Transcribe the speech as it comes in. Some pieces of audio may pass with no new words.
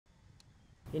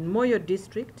In Moyo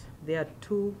district, there are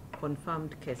 2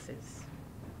 confirmed cases.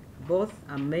 Both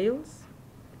are males,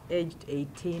 aged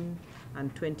 18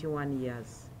 and 21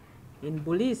 years. In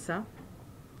Bulliisa,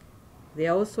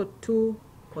 there are also 2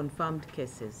 confirmed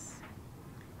cases.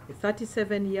 A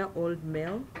 37-year-old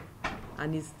male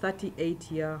and his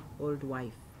 38-year-old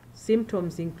wife.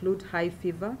 Symptoms include high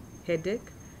fever,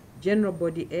 headache, general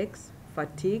body aches,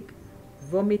 fatigue,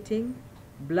 vomiting,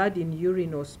 blood in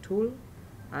urine or stool,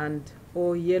 and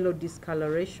or yellow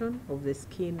discoloration of the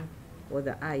skin or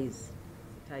the eyes.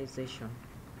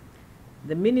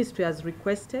 The ministry has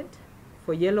requested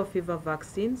for yellow fever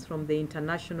vaccines from the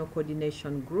International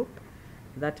Coordination Group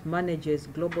that manages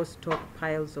global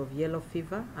stockpiles of yellow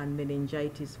fever and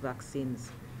meningitis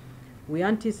vaccines. We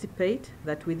anticipate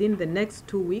that within the next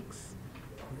 2 weeks,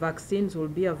 vaccines will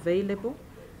be available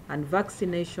and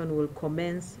vaccination will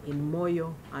commence in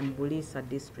Moyo and Buliisa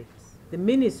districts. The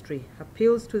ministry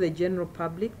appeals to the general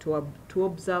public to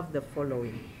observe the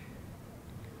following.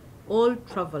 All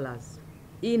travelers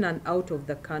in and out of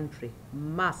the country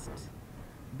must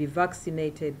be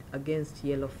vaccinated against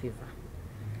yellow fever.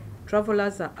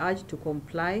 Travelers are urged to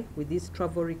comply with this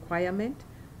travel requirement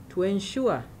to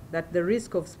ensure that the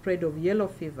risk of spread of yellow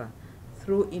fever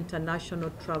through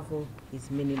international travel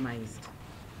is minimized.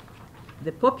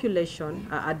 The population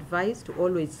are advised to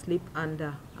always sleep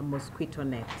under a mosquito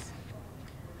net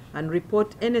and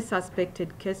report any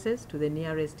suspected cases to the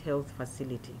nearest health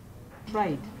facility.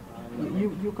 Right.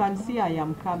 You can see I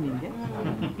am coming,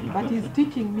 eh? But he's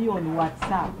teaching me on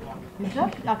WhatsApp. Is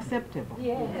that acceptable?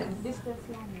 Yes, distance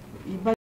learning.